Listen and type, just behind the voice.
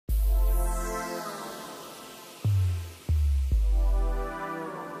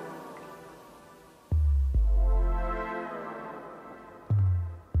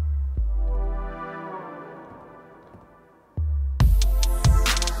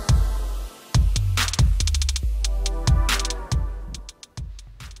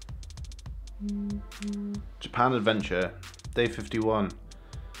Japan adventure, day 51.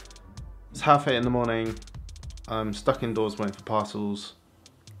 It's 8:30 in the morning. I'm stuck indoors waiting for parcels.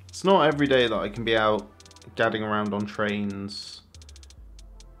 It's not every day that I can be out gadding around on trains,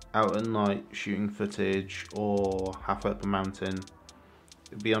 out at night shooting footage, or halfway up a mountain.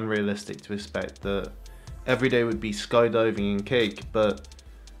 It'd be unrealistic to expect that every day would be skydiving and cake, but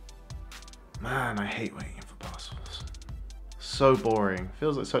man, I hate waiting for parcels. So boring.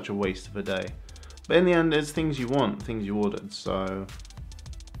 Feels like such a waste of a day. But in the end, it's things you want, things you ordered, so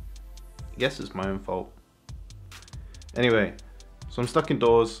I guess it's my own fault. Anyway, so I'm stuck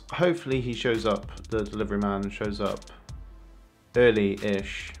indoors. Hopefully he shows up, the delivery man shows up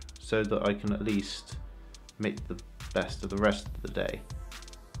early-ish, so that I can at least make the best of the rest of the day.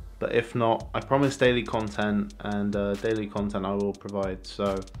 But if not, I promise daily content, and daily content I will provide.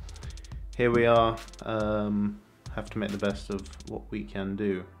 So here we are, have to make the best of what we can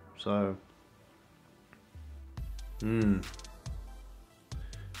do. So,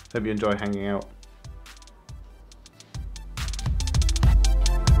 hope you enjoy hanging out.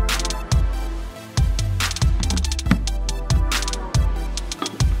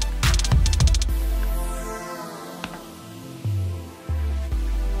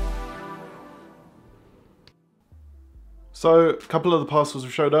 So, a couple of the parcels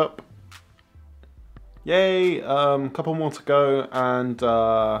have showed up. Yay! Couple more to go, and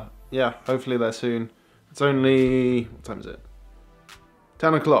yeah, hopefully they're soon. It's only, what time is it?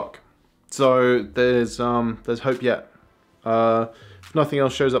 10 o'clock. So there's hope yet. If nothing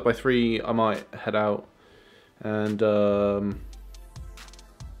else shows up by 3, I might head out and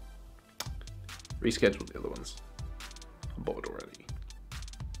reschedule the other ones. I'm bored already.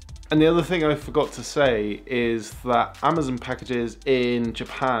 And the other thing I forgot to say is that Amazon packages in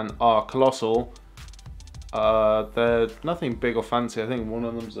Japan are colossal. They're nothing big or fancy. I think one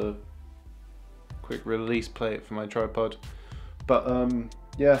of them's a quick release plate for my tripod. But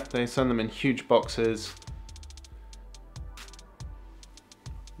yeah, they send them in huge boxes.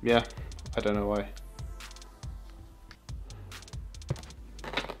 Yeah, I don't know why.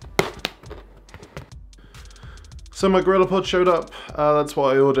 So my GorillaPod showed up, that's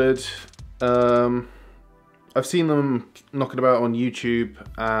what I ordered. I've seen them knocking about on YouTube,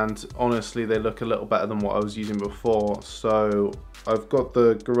 and honestly they look a little better than what I was using before. So I've got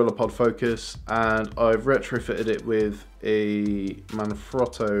the GorillaPod Focus, and I've retrofitted it with a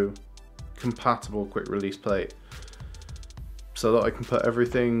Manfrotto compatible quick release plate, so that I can put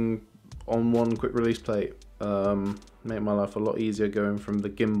everything on one quick release plate. Make my life a lot easier going from the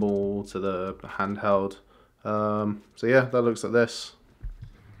gimbal to the handheld. So yeah, that looks like this.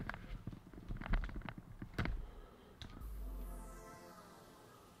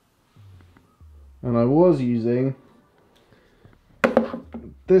 And I was using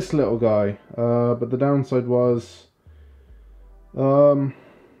this little guy, but the downside was it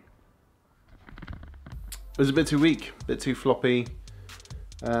was a bit too weak, a bit too floppy,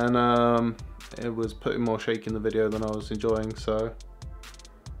 and it was putting more shake in the video than I was enjoying, so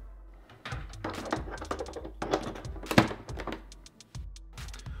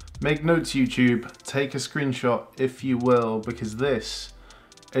make notes, YouTube, take a screenshot if you will, because this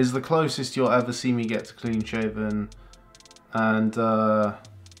is the closest you'll ever see me get to clean shaven, and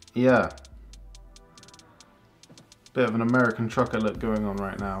yeah, bit of an American trucker look going on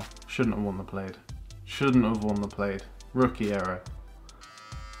right now. Shouldn't have won the Blade. Shouldn't have won the Blade. Rookie error.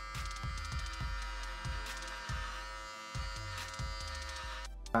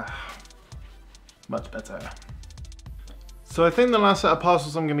 Much better. So I think the last set of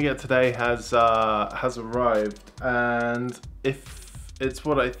parcels I'm going to get today has arrived, and if it's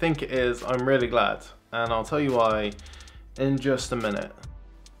what I think it is, I'm really glad, and I'll tell you why in just a minute.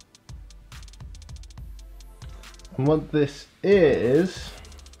 And what this is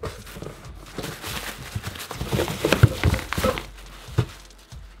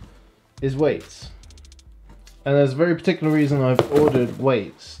weights, and there's a very particular reason I've ordered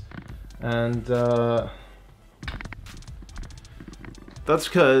weights, and that's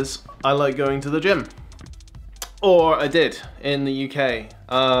because I like going to the gym. Or I did in the UK.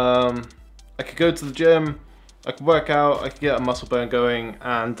 I could go to the gym, I could work out, I could get a muscle burn going,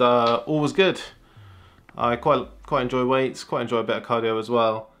 and all was good. I quite enjoy weights, quite enjoy a bit of cardio as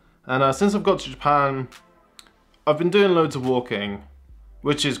well. And since I've got to Japan, I've been doing loads of walking,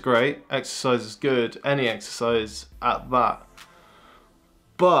 which is great. Exercise is good, any exercise at that.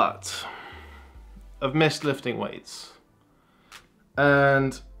 But I've missed lifting weights.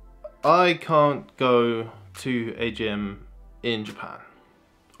 And I can't go to a gym in Japan,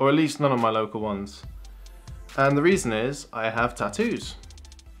 or at least none of my local ones. And the reason is I have tattoos.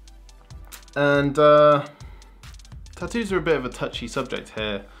 And tattoos are a bit of a touchy subject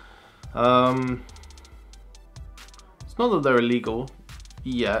here. It's not that they're illegal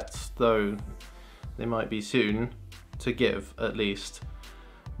yet, though they might be soon, to give at least.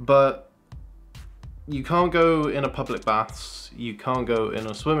 But you can't go in a public baths, you can't go in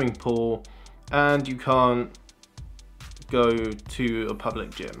a swimming pool, and you can't go to a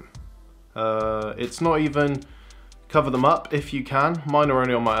public gym. It's not even cover them up if you can. Mine are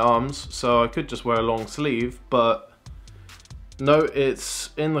only on my arms, so I could just wear a long sleeve, but no, it's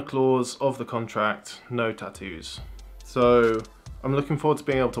in the clause of the contract, no tattoos. So I'm looking forward to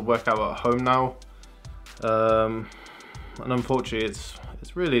being able to work out at home now. And unfortunately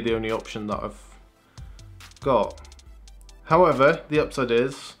it's really the only option that I've got. However, the upside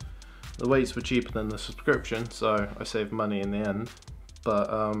is the weights were cheaper than the subscription, so I saved money in the end.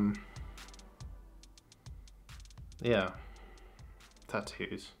 But yeah,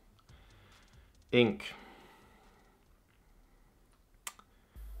 tattoos. Ink.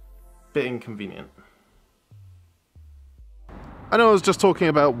 Bit inconvenient. I know I was just talking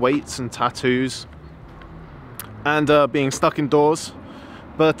about weights and tattoos and being stuck indoors,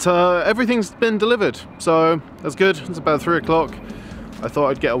 but everything's been delivered, so that's good. It's about 3 o'clock. I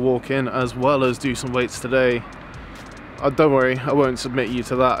thought I'd get a walk in as well as do some weights today. Don't worry, I won't submit you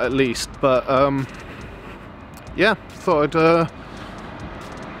to that at least, but yeah, thought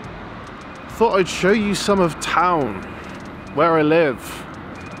I'd show you some of town, where I live.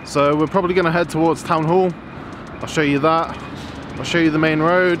 So we're probably going to head towards Town Hall. I'll show you that. I'll show you the main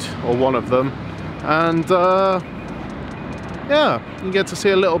road, or one of them, and yeah, you get to see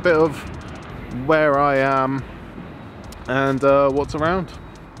a little bit of where I am and what's around.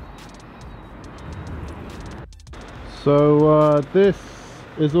 So this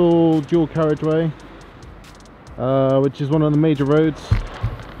is all dual carriageway, which is one of the major roads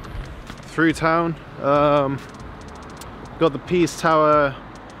through town. Got the Peace Tower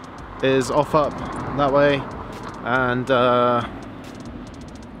is off up that way, and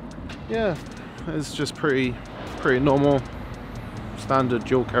yeah, it's just pretty normal, standard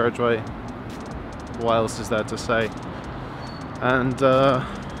dual carriageway. What else is there to say? And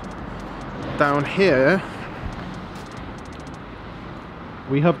down here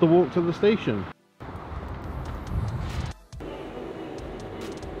we have the walk to the station.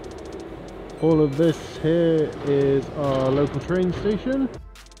 All of this here is our local train station.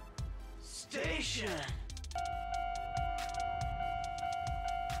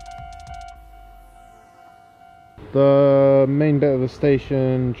 The main bit of the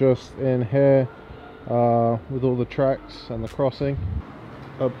station just in here, with all the tracks and the crossing.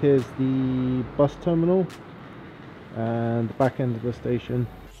 Up here's the bus terminal and the back end of the station.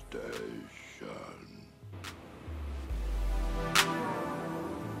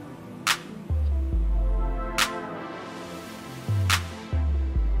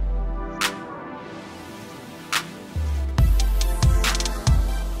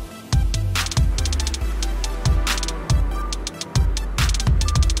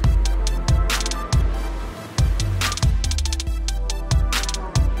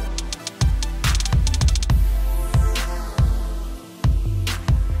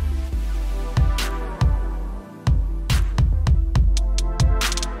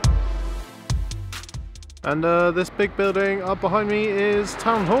 And this big building up behind me is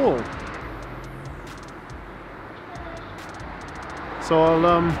Town Hall. So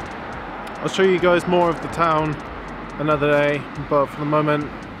I'll show you guys more of the town another day, but for the moment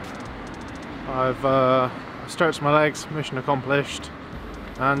I've stretched my legs, mission accomplished,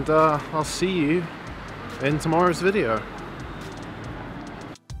 and I'll see you in tomorrow's video.